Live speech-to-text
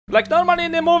Like normally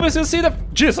in the movies you see the...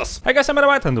 Jesus! Hi guys, I'm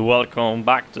aWanna and welcome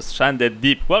back to Stranded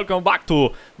Deep. Welcome back to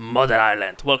Mother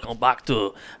Island. Welcome back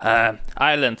to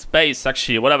Island, Space,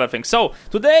 actually, whatever thing. So,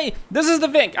 today, this is the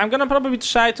thing. I'm gonna probably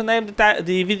try to name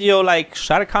the video like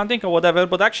shark hunting or whatever,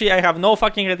 but actually I have no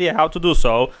fucking idea how to do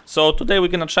so. So today we're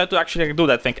gonna try to actually like, do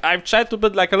that thing. I've tried to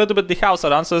build like a little bit the house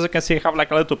around, so as you can see I have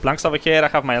like a little planks over here. I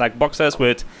have my like boxes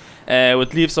with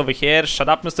leaves over here. Shut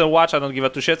up, Mr. Watch, I don't give a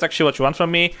two shits actually what you want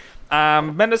from me.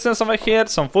 Medicines over here,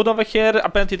 some food over here.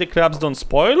 Apparently the crabs don't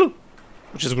spoil,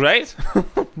 which is great.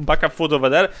 Backup food over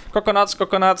there.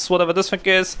 Coconuts, whatever this thing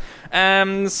is.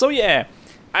 So yeah,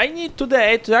 I need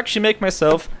today to actually make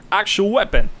myself actual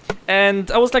weapon.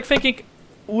 And I was like thinking,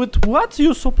 with what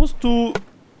you're supposed to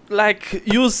like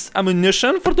use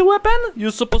ammunition for the weapon?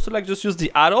 You're supposed to like just use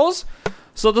the arrows.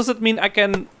 So does it mean I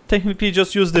can technically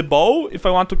just use the bow if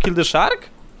I want to kill the shark?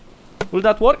 Will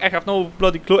that work? I have no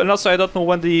bloody clue, and also I don't know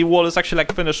when the wall is actually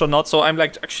like finished or not, so I'm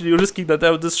like actually risking that I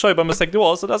will destroy by mistake the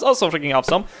wall, so that's also freaking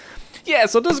awesome. Yeah,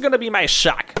 so this is gonna be my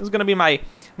shack. This is gonna be my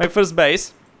first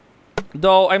base.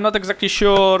 Though I'm not exactly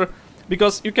sure,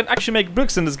 because you can actually make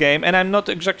bricks in this game, and I'm not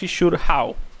exactly sure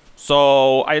how.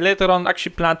 So I later on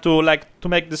actually plan to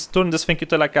make this, turn this thing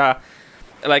into like a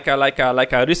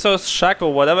resource shack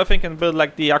or whatever thing, and build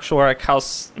like the actual like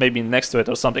house maybe next to it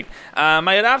or something.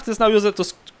 My raft is now used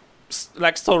to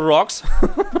like store rocks,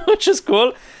 which is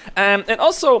cool. And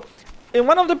also in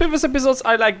one of the previous episodes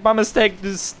I like by mistake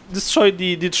destroyed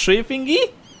the tree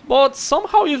thingy, but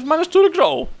somehow you've managed to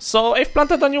regrow. So I've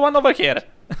planted a new one over here.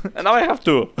 And now I have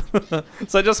two.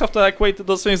 So I just have to like wait till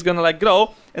those things gonna like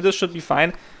grow, and this should be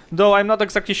fine. Though I'm not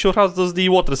exactly sure how does the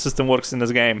water system works in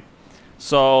this game.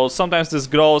 So sometimes this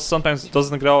grows, sometimes it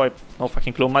doesn't grow. I have no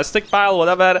fucking clue. My stick pile,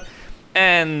 whatever,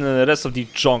 and the rest of the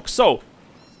junk. So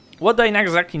what do I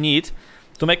exactly need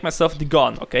to make myself the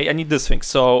gun? Okay, I need this thing.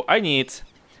 So I need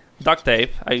duct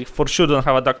tape. I for sure don't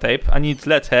have a duct tape. I need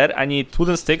leather. I need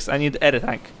wooden sticks. I need air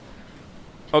tank.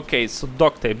 Okay, so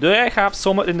duct tape. Do I have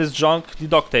somewhere in this junk the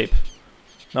duct tape?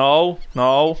 No.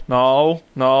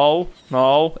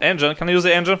 Engine. Can I use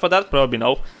the engine for that? Probably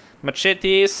no.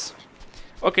 Machetes.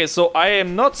 Okay, so I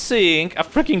am not seeing a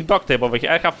freaking duct tape over here.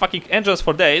 I have fucking engines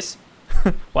for days.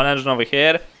 One engine over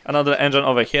here, another engine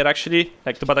over here actually,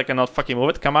 like but I cannot fucking move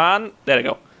it. Come on, there we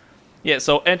go. Yeah,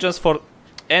 so engines for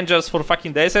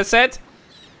fucking days I said.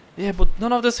 Yeah, but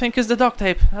none of this thing is the duct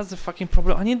tape. That's the fucking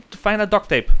problem. I need to find a duct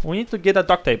tape. We need to get a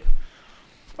duct tape.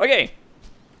 Okay,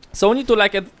 so we need to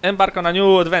like embark on a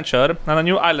new adventure on a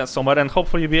new island somewhere, and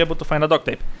hopefully be able to find a duct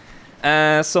tape.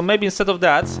 So maybe instead of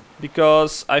that,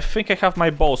 because I think I have my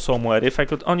bow somewhere. If I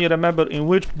could only remember in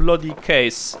which bloody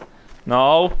case.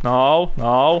 No.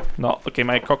 Okay,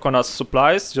 my coconut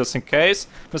supplies, just in case.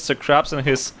 Mr. Krabs and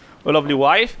his lovely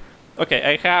wife. Okay,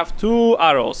 I have 2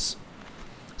 arrows.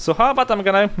 So how about I'm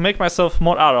gonna make myself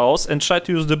more arrows and try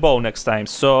to use the bow next time.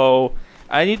 So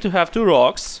I need to have 2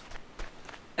 rocks.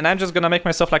 And I'm just gonna make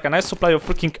myself like a nice supply of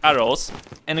freaking arrows.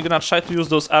 And I'm gonna try to use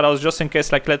those arrows just in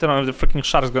case like later on the freaking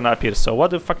shark's gonna appear. So what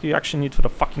the fuck do you actually need for the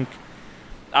fucking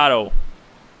arrow?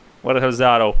 Where the hell is the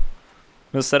arrow?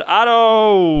 Mr.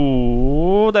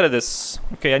 Arrow! There it is.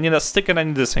 Okay, I need a stick and I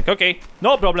need this thing. Okay,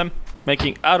 no problem.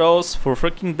 Making arrows for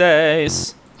freaking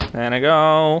days. There I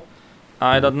go.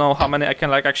 I don't know how many I can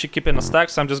like actually keep in a stack,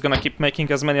 so I'm just gonna keep making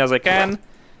as many as I can.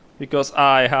 Because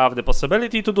I have the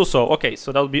possibility to do so. Okay,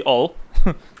 so that'll be all.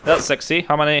 That's sexy.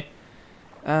 How many?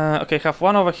 Okay, I have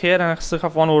 1 over here and I still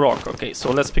have 1 rock. Okay,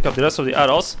 so let's pick up the rest of the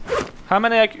arrows. How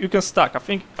many you can stack? I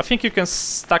think you can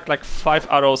stack like 5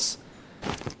 arrows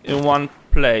in one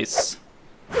place.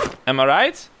 Am I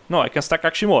right? No, I can stack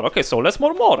actually more. Okay, so let's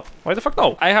more. Why the fuck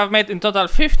no? I have made in total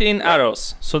 15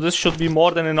 arrows. So this should be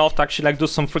more than enough to actually like do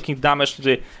some freaking damage to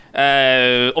the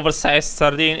oversized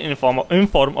sardine in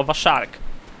form of a shark.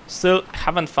 Still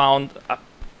haven't found a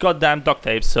goddamn duct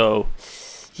tape, so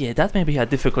yeah, that may be a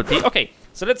difficulty. Okay,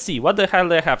 so let's see, what the hell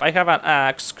do I have? I have an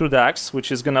axe, screwed axe,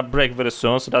 which is gonna break very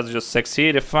soon, so that's just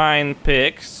sexy. Refined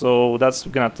pick, so that's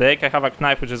gonna take. I have a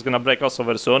knife, which is gonna break also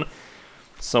very soon.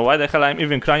 So why the hell I'm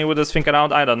even crying with this thing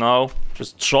around? I don't know.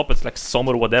 Just drop it like some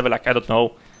or whatever, like I don't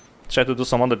know. Try to do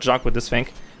some other junk with this thing.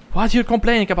 What are you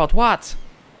complaining about? What?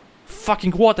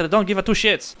 Fucking water, don't give a 2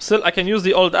 shits. Still, I can use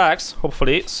the old axe,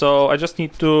 hopefully. So I just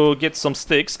need to get some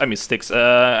sticks. I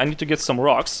need to get some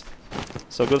rocks.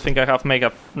 So good thing I have made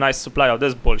a nice supply of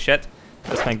this bullshit.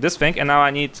 Let's make this thing, and now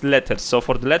I need leather. So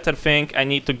for the leather thing, I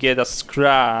need to get a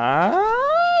scrap.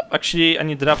 Actually, I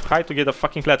need rough hide to get a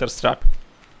fucking leather strap.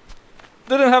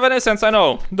 Didn't have any sense, I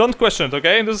know. Don't question it,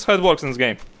 okay? This is how it works in this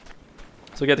game.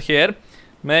 So get here,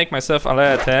 make myself a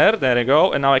leather. There you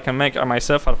go, and now I can make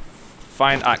myself a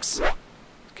fine axe.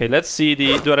 Okay, let's see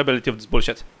the durability of this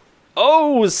bullshit.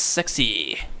 Oh,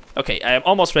 sexy. Okay, I am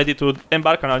almost ready to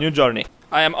embark on a new journey.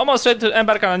 I am almost ready to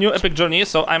embark on a new epic journey,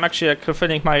 so I'm actually like,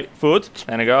 refilling my food.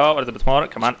 There we go, a little bit more.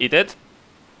 Come on, eat it.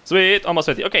 Sweet, almost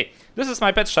ready. Okay, this is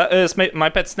my pet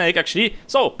snake actually.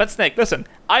 So, pet snake, listen.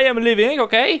 I am leaving,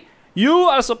 okay? You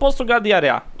are supposed to guard the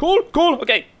area. Cool, cool.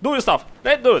 Okay, do your stuff.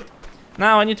 Let's do it.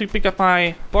 Now I need to pick up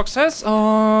my boxes.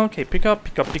 Okay, pick up.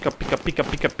 So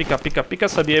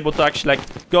I'll be able to actually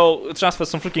like go transfer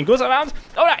some freaking goods around.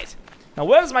 All right. Now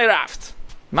where's my raft?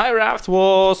 My raft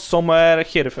was somewhere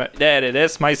here. There it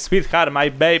is, my sweetheart, my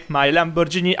babe, my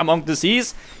Lamborghini among the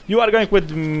seas. You are going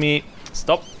with me.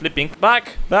 Stop flipping.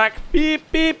 Back. Beep,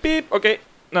 beep, beep. Okay,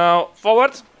 now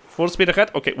forward. Full speed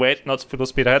ahead. Okay, wait, not full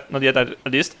speed ahead. Not yet,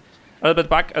 at least. A little bit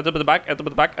back, a little bit back, a little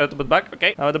bit back, a little bit back.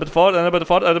 Okay, now a little bit forward, a little bit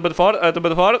forward, a little bit forward, a little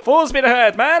bit forward. Full speed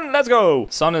ahead, man. Let's go.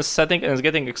 Sun is setting and it's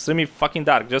getting extremely fucking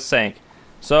dark. Just saying.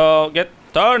 So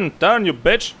turn, you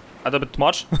bitch. A little bit too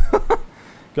much.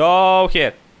 Go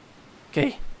here.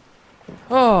 Okay.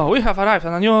 Oh, we have arrived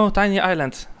on a new tiny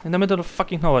island in the middle of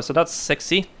fucking nowhere. So that's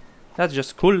sexy. That's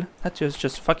just cool. That is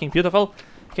just fucking beautiful.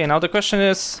 Okay, now the question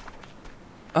is...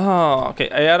 Oh, okay.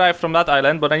 I arrived from that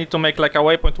island, but I need to make like a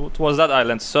waypoint towards that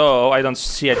island. So I don't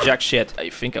see a jack shit. I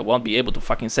think I won't be able to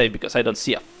fucking save because I don't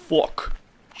see a fork.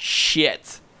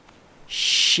 Shit.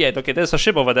 Okay, there's a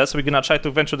ship over there, so we're gonna try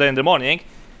to venture there in the morning.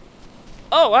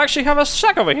 Oh, I actually have a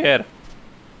shack over here.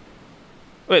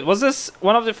 Wait, was this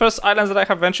one of the first islands that I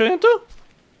have ventured into?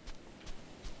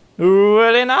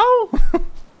 Really now?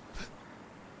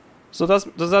 So does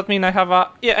that mean I have a...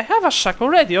 Yeah, I have a shack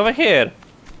already over here.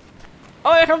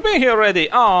 Oh, I have been here already.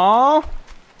 Aww.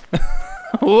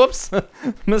 Whoops.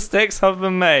 Mistakes have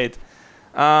been made.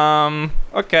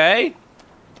 Okay.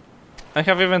 I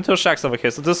have even 2 shacks over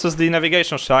here. So this is the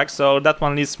navigation shack. So that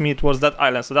one leads me towards that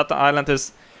island. So that island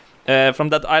is... from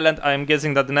that island, I'm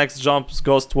guessing that the next jump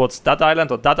goes towards that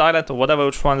island or whatever,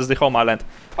 which one is the home island.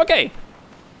 Okay.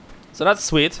 So that's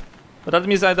sweet. But that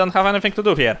means I don't have anything to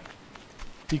do here.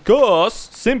 Because,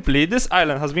 simply, this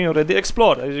island has been already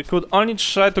explored. I could only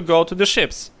try to go to the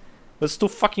ships. But it's too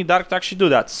fucking dark to actually do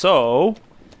that. So...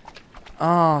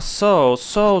 So,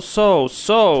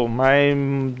 my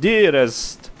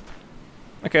dearest...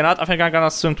 Okay, now I think I'm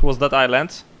gonna swim towards that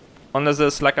island. Unless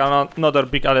there's like another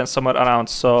big island somewhere around,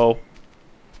 so...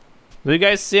 Do you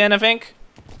guys see anything?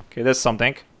 Okay, there's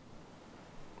something.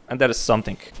 And there is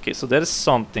something. Okay, so there is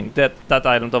something. That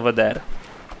island over there.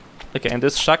 Okay, and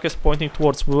this shack is pointing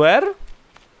towards where?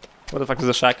 What the fuck is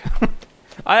the shack?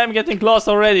 I am getting lost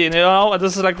already, you know?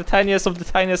 This is like the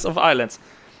tiniest of islands.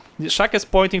 The shack is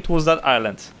pointing towards that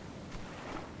island.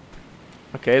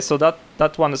 Okay, so that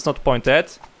one is not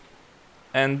pointed.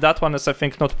 And that one is, I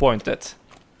think, not pointed.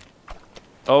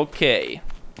 Okay.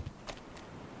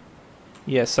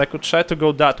 Yes, I could try to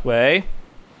go that way.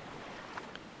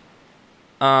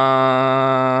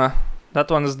 That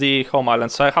one is the home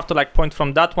island, so I have to like point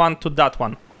from that one to that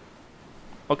one.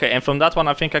 Okay, and from that one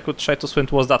I think I could try to swim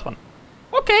towards that one.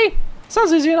 Okay,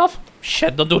 sounds easy enough.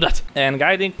 Shit, don't do that. And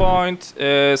guiding point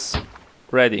is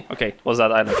ready. Okay, was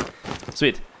that island.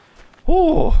 Sweet.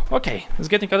 Ooh, okay, it's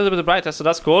getting a little bit brighter, so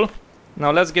that's cool.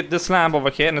 Now let's get this lamp over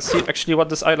here and see actually what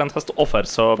this island has to offer.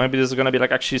 So maybe this is gonna be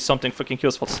like actually something freaking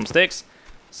useful. Some sticks.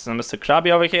 Some Mr.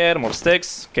 Krabby over here, more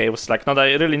sticks. Okay, it was like not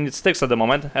I really need sticks at the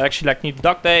moment. I actually like need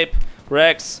duct tape,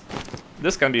 Rex.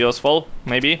 This can be useful,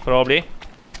 maybe, probably.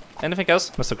 Anything else?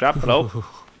 Mr. Crab, hello.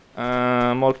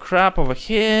 More crap over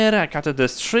here. I cut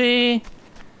this tree.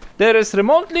 There is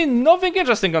remotely nothing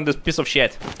interesting on this piece of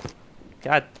shit.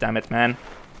 God damn it, man.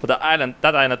 But that island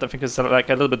I think is like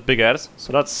a little bit bigger,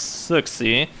 so that's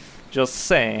sexy. Just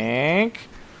saying.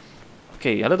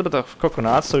 Okay, a little bit of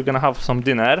coconut, so we're gonna have some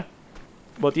dinner.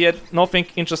 But yet, nothing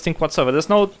interesting whatsoever. There's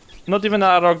not even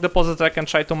a rock deposit I can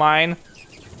try to mine.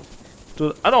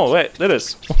 Oh no, wait, there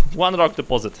is. One rock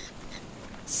deposit.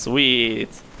 Sweet.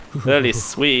 Really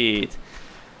sweet.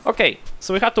 Okay,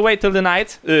 so we have to wait till the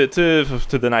night. To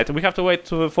the night. We have to wait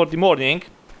for the morning.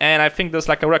 And I think there's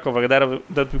like a wreck over there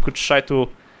that we could try to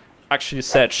actually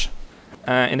search.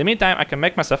 In the meantime, I can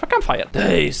make myself a campfire.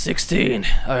 Day 16.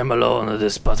 I am alone on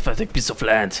this pathetic piece of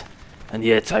land. And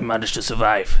yet I managed to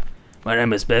survive. My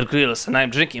name is Bear Grylls and I'm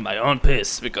drinking my own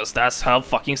piss because that's how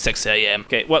fucking sexy I am.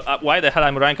 Okay, well, why the hell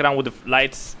I'm running around with the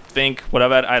light thing,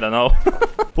 whatever, I don't know.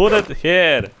 Put it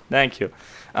here. Thank you.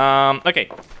 Okay,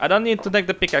 I don't need to take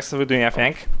the pickaxe we're doing, I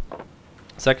think.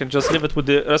 So I can just leave it with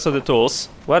the rest of the tools.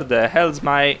 Where the hell's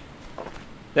my...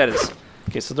 There it is.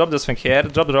 Okay, so drop this thing here,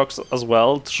 drop the rocks as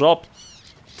well, drop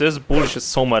this bullshit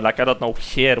somewhere, like I don't know,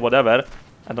 here, whatever.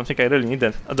 I don't think I really need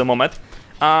it at the moment.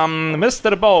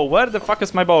 Mr. Bow, where the fuck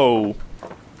is my bow?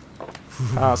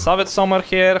 Salvage somewhere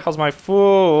here. How's my food?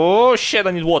 Oh shit,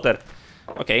 I need water.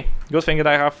 Okay, good thing that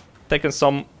I have taken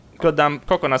some goddamn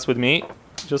coconuts with me.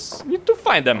 Just need to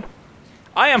find them.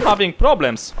 I am having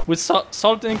problems with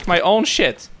salting my own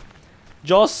shit.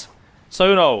 Just so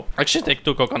you know. I should take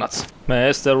 2 coconuts.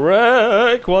 Mr.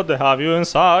 Rick, what have you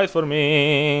inside for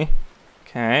me?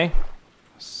 Okay.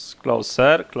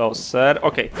 Closer, closer.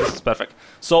 Okay, this is perfect.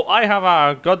 So I have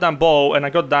a goddamn bow and a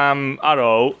goddamn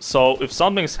arrow. So if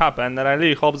something's happened, then I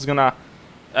really hope it's gonna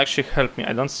actually help me.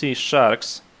 I don't see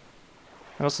sharks.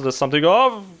 And also there's something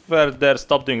over there.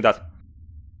 Stop doing that.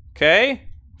 Okay.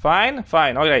 Fine,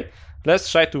 fine. Okay.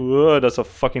 Let's try to... Oh, that's a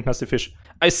fucking nasty fish.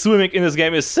 Swimming in this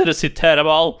game is seriously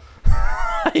terrible.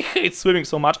 I hate swimming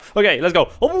so much. Okay, let's go.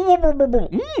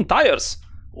 Tires.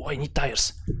 Oh, I need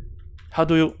tires. How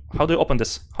do you open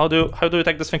this? How do you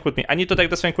take this thing with me? I need to take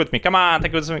this thing with me. Come on,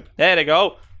 take this thing. There you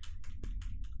go.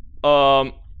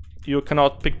 You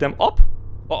cannot pick them up.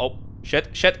 Uh-oh. Shit.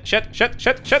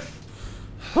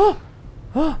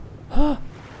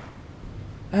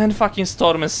 And fucking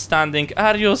storm is standing.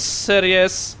 Are you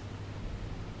serious?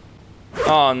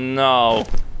 Oh no.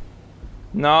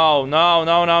 No.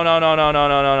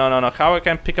 How I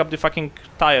can pick up the fucking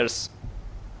tires?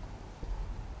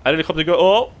 I really hope they go.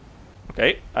 Oh.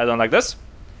 Okay, I don't like this.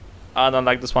 I don't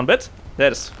like this one bit.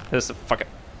 There's the fucker.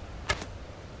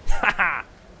 Haha!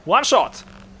 One shot!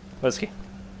 Where's he?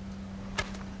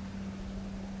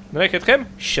 Did I hit him?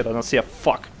 Shit, I don't see a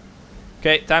fuck.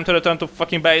 Okay, time to return to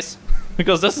fucking base.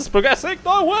 Because this is progressing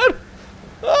nowhere!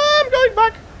 I'm going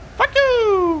back! Fuck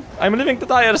you! I'm leaving the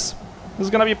tires. This is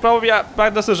gonna be probably a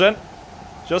bad decision.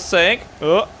 Just saying.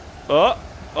 Fuck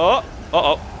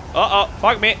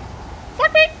me!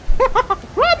 Fuck me!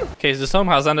 Run! Okay, the storm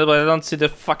has ended, but I don't see the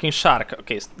fucking shark.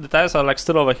 Okay, the tires are like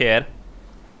still over here.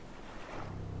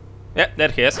 Yeah, there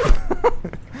he is.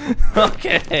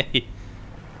 Okay.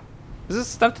 Is it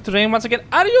starting to rain once again?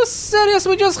 Are you serious?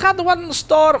 We just had one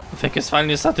storm. I think it's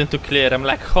finally starting to clear. I'm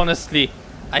like, honestly,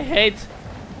 I hate...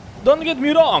 Don't get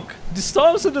me wrong. The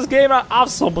storms in this game are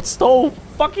awesome, but so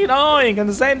fucking annoying at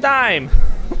the same time.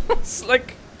 It's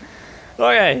like...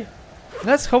 Okay.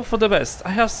 Let's hope for the best.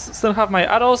 I still have my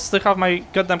arrows, still have my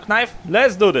goddamn knife.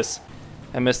 Let's do this.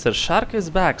 And Mr. Shark is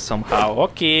back somehow.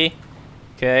 Okay.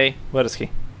 Okay, where is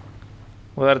he?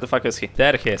 Where the fuck is he?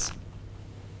 There he is.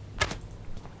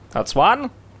 That's one.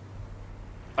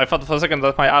 I thought for a second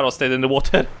that my arrow stayed in the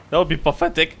water. That would be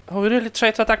pathetic. Oh, we really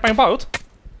tried to attack my boat?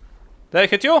 Did I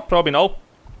hit you? Probably no.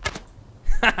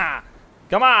 Haha!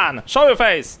 Come on! Show your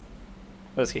face!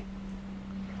 Where is he?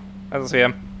 I don't see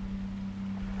him.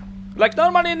 Like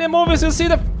normally in the movies you see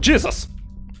the... Jesus!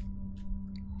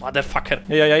 Motherfucker.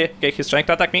 Yeah. Okay, he's trying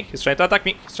to attack me. He's trying to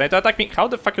attack me. How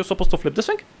the fuck are you supposed to flip this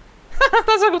thing?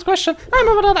 That's a good question. I'm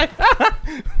gonna die.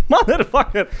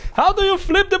 Motherfucker. How do you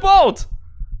flip the boat?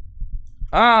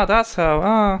 Ah, that's how.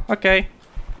 Ah, okay.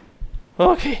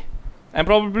 Okay. I'm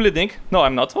probably bleeding. No,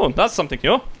 I'm not. Oh, that's something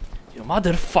new. You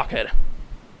motherfucker.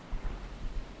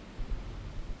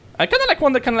 I kinda like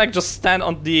one that can like just stand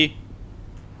on the...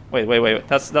 Wait.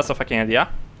 That's a fucking idea.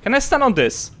 Can I stand on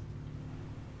this?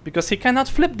 Because he cannot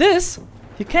flip this.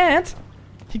 He can't.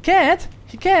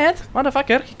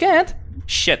 Motherfucker, he can't.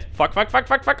 Shit. Fuck.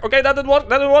 Okay, that didn't work.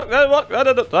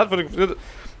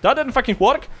 That didn't fucking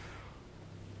work.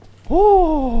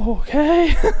 Oh,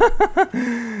 okay.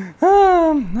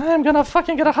 I'm gonna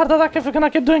fucking get a heart attack if we're gonna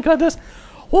keep doing like this.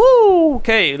 Oh,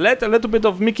 okay. Let a little bit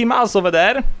of Mickey Mouse over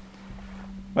there.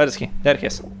 Where is he? There he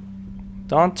is.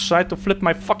 Don't try to flip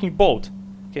my fucking boat.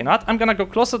 Okay, not. I'm gonna go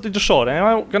closer to the shore and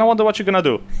I'm gonna wonder what you're gonna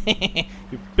do.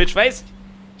 You bitch face.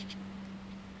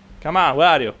 Come on, where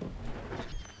are you?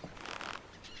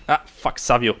 Ah, fuck,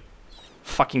 Savio.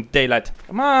 Fucking daylight.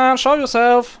 Come on, show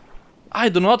yourself. I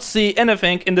do not see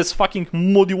anything in this fucking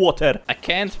muddy water. I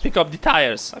can't pick up the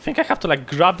tires. I think I have to like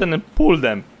grab them and pull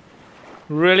them.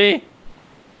 Really?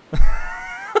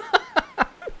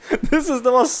 This is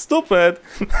the most stupid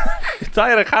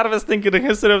tire harvesting in the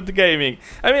history of the gaming.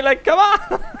 I mean, like, come on!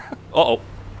 Uh-oh.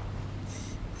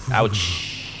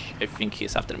 Ouch. I think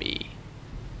he's after me.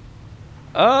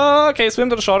 Okay, swim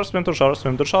to the shore,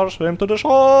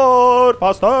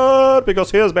 faster!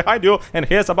 Because he is behind you, and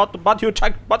he is about to butt you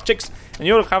butt cheeks, and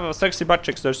you'll have a sexy butt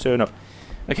cheeks there soon enough.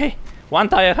 Okay, one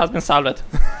tire has been salvaged.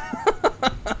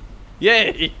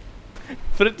 Yay!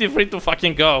 Pretty free to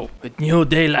fucking go. With new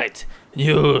daylight,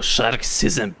 new shark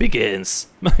season begins.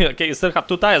 Okay, you still have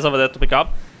 2 tires over there to pick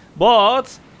up,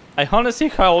 but I honestly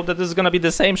hope that this is gonna be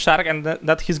the same shark and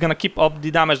that he's gonna keep up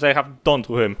the damage that I have done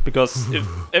to him. Because if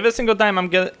every single time I'm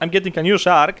getting a new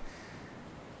shark,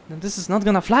 then this is not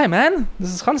gonna fly, man. This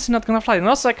is honestly not gonna fly. And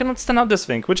also I cannot stand out this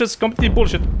thing, which is completely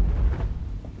bullshit.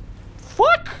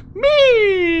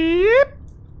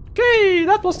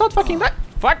 that was not fucking that.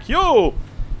 Fuck you!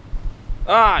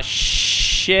 Ah,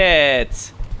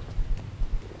 shit.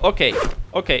 Okay,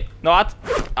 okay. Know what?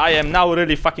 I am now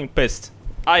really fucking pissed.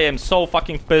 I am so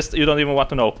fucking pissed, you don't even want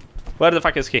to know. Where the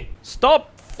fuck is he?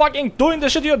 Stop fucking doing the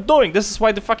shit you're doing. This is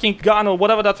why the fucking gun or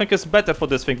whatever that thing is better for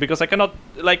this thing. Because I cannot,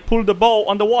 like, pull the bow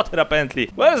on the water, apparently.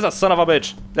 Where is that son of a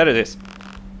bitch? There it is.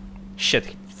 Shit,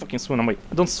 he fucking swam away.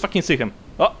 I don't fucking see him.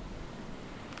 Oh.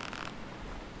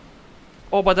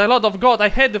 Oh, but a lot of God, I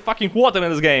hate the fucking water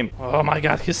in this game. Oh my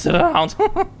God, he's still around.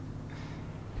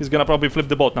 He's gonna probably flip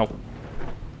the boat now.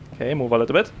 Okay, move a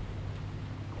little bit.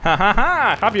 Ha ha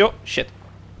ha! Have you? Shit.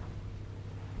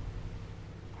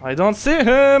 I don't see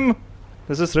him!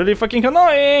 This is really fucking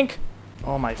annoying!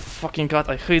 Oh my fucking God,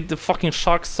 I hate the fucking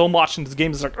sharks so much in this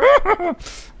game. It's like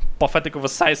pathetic of a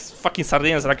size fucking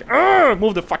sardines. Like,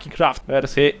 move the fucking craft. Where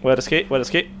is he? Where is he? Where is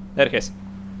he? There he is.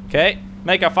 Okay,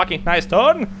 make a fucking nice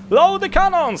turn. Load the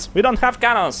cannons! We don't have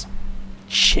cannons.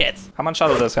 Shit. How much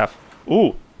shadow does he have?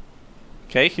 Ooh.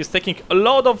 Okay, he's taking a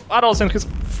load of arrows in his...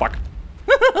 Fuck.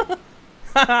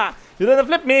 Haha! You didn't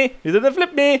flip me! You didn't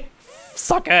flip me!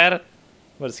 Sucker!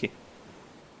 Where is he?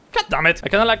 God damn it! I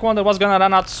kinda like wonder what's gonna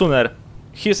run out sooner.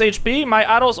 His HP, my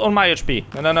arrows, or my HP?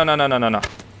 No.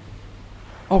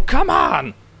 Oh, come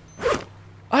on!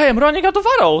 I am running out of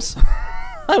arrows!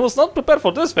 I was not prepared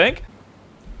for this thing.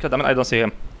 God damn it, I don't see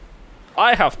him.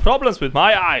 I have problems with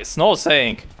my eyes, no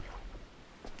saying.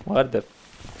 Where the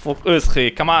fuck is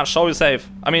he? Come on, show yourself.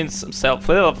 I mean,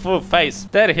 full face.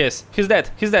 There he is. He's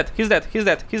dead. He's dead. He's dead. He's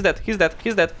dead. He's dead. He's dead.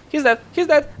 He's dead. He's dead. He's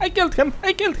dead. I killed him.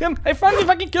 I killed him. I finally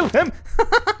fucking killed him.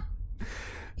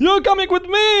 You're coming with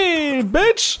me,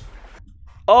 bitch.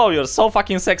 Oh, you're so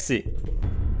fucking sexy.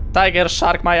 Tiger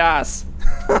shark my ass.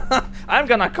 I'm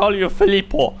gonna call you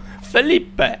Filippo.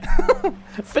 Felipe.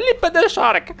 Felipe the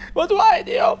shark. But why,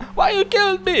 Dio? Why you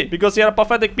killed me? Because you're a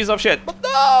pathetic piece of shit. But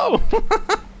no.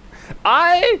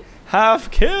 I have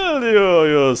killed you,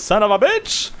 you son of a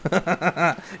bitch!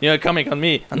 You're coming on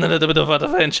me on a little bit of an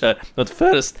adventure, but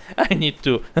first I need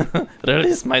to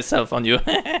release myself on you.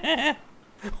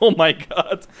 Oh my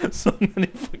God, so many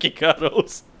fucking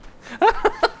arrows.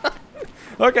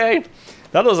 Okay,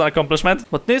 that was an accomplishment.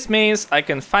 But this means I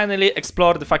can finally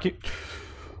explore the fucking...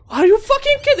 Are you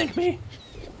fucking kidding me?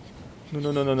 No.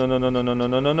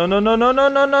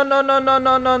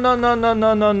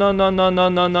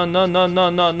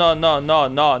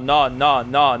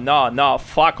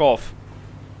 Fuck off.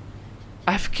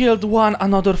 I've killed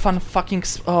another fucking...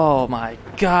 Oh my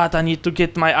God, I need to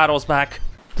get my arrows back.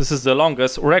 This is the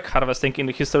longest wreck harvesting in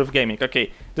the history of gaming.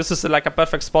 Okay, this is like a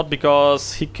perfect spot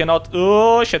because he cannot...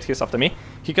 Oh shit, he's after me.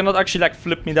 He cannot actually like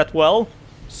flip me that well.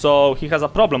 So he has a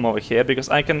problem over here because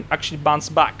I can actually bounce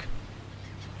back.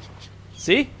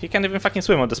 See? He can't even fucking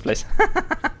swim on this place.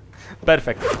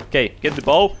 Perfect. Okay, get the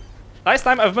bow. Last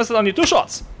time I've missed only 2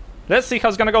 shots. Let's see how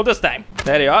it's gonna go this time.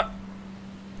 There you are.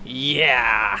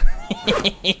 Yeah!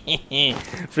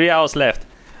 3 hours left.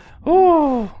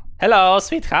 Ooh. Hello,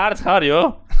 sweetheart. How are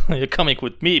you? You're coming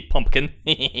with me, pumpkin.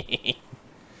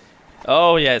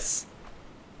 Oh, yes.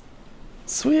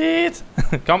 Sweet.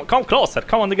 Come closer.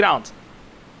 Come on the ground.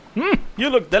 You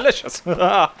look delicious.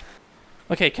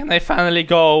 Okay, can I finally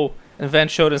go and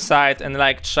venture inside and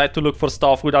like try to look for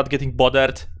stuff without getting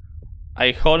bothered?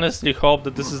 I honestly hope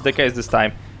that this is the case this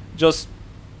time. Just...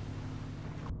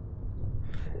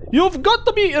 You've got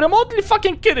to be remotely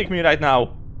fucking kidding me right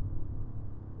now.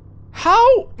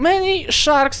 How many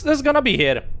sharks there's gonna be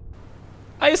here?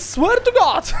 I swear to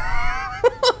God.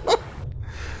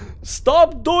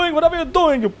 Stop doing whatever you're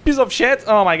doing, you piece of shit.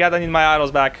 Oh my God, I need my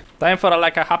arrows back. Time for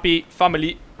like a happy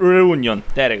family reunion.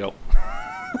 There you go.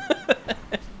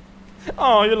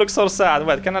 Oh, you look so sad.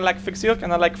 Wait, can I like fix you?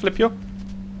 Can I like flip you?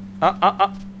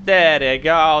 There you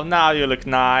go. Now you look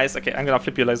nice. Okay, I'm gonna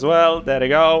flip you as well. There you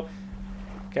go.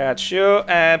 Catch you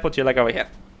and put you like over here.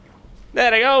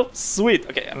 There you go. Sweet.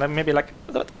 Okay, and then maybe like...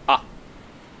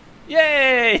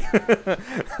 Yay!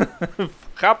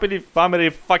 Happily family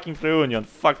fucking reunion.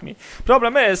 Fuck me.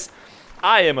 Problem is,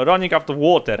 I am running out of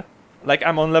water. Like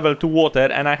I'm on level 2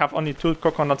 water and I have only 2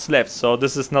 coconuts left. So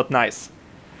this is not nice.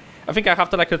 I think I have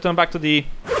to like return back to the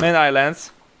main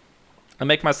islands and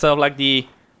make myself like the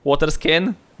water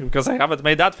skin. Because I haven't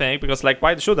made that thing. Because like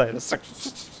why should I? It's, like,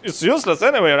 it's useless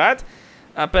anyway, right?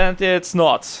 Apparently it's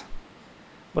not.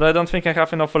 But I don't think I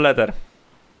have enough for leather.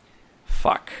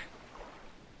 Fuck.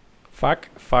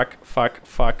 Fuck.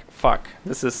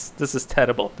 This is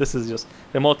terrible. This is just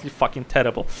remotely fucking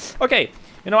terrible. Okay,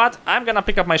 you know what? I'm gonna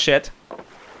pick up my shit.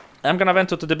 I'm gonna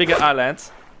venture to the bigger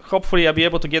island. Hopefully I'll be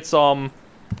able to get some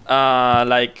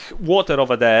like water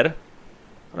over there.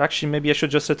 Or actually, maybe I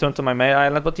should just return to my main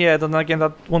island, but yeah, then again,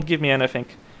 that won't give me anything.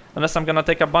 Unless I'm gonna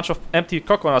take a bunch of empty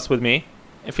coconuts with me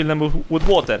and fill them with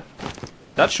water.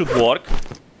 That should work.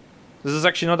 This is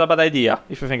actually not a bad idea,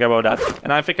 if you think about that.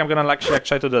 And I think I'm gonna actually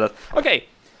try to do that. Okay.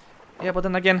 Yeah, but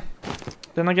then again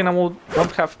I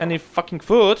won't have any fucking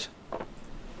food.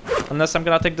 Unless I'm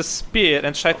gonna take the spear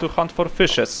and try to hunt for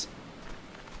fishes.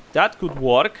 That could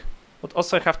work. But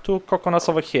also I have 2 coconuts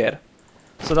over here.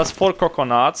 So that's 4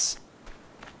 coconuts.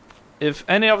 If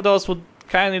any of those would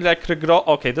kind of like regrow...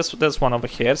 Okay, there's one over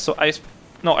here. So I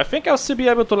think I'll still be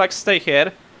able to like stay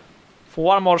here. For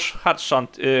one more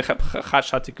cloud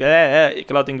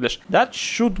English. That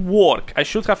should work. I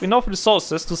should have enough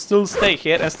resources to still stay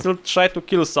here and still try to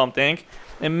kill something.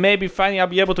 And maybe finally I'll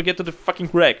be able to get to the fucking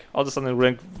wreck. All of a sudden the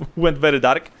wreck went very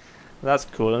dark. That's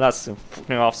cool. That's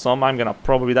fucking awesome. I'm gonna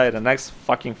probably die in the next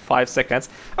fucking 5 seconds.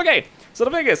 Okay, so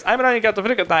the thing is, I'm running out of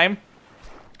record time.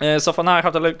 So for now I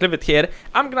have to leave it here.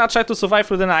 I'm gonna try to survive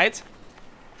through the night.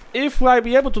 If I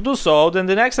be able to do so, then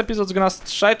the next episode is gonna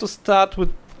try to start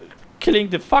with killing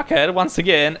the fucker once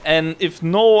again, and if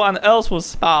no one else will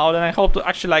spawn, then I hope to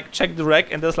actually like check the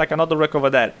wreck, and there's like another wreck over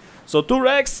there. So 2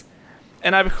 wrecks,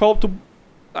 and I hope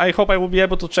I will be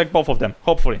able to check both of them.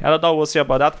 Hopefully, I don't know. We'll see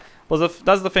about that. But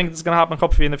that's the thing that's gonna happen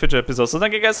hopefully in the future episodes. So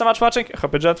thank you guys so much for watching. I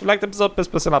hope you enjoyed. If you liked the episode, please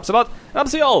press an up a lot, and I'll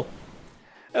see you all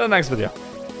in the next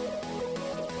video.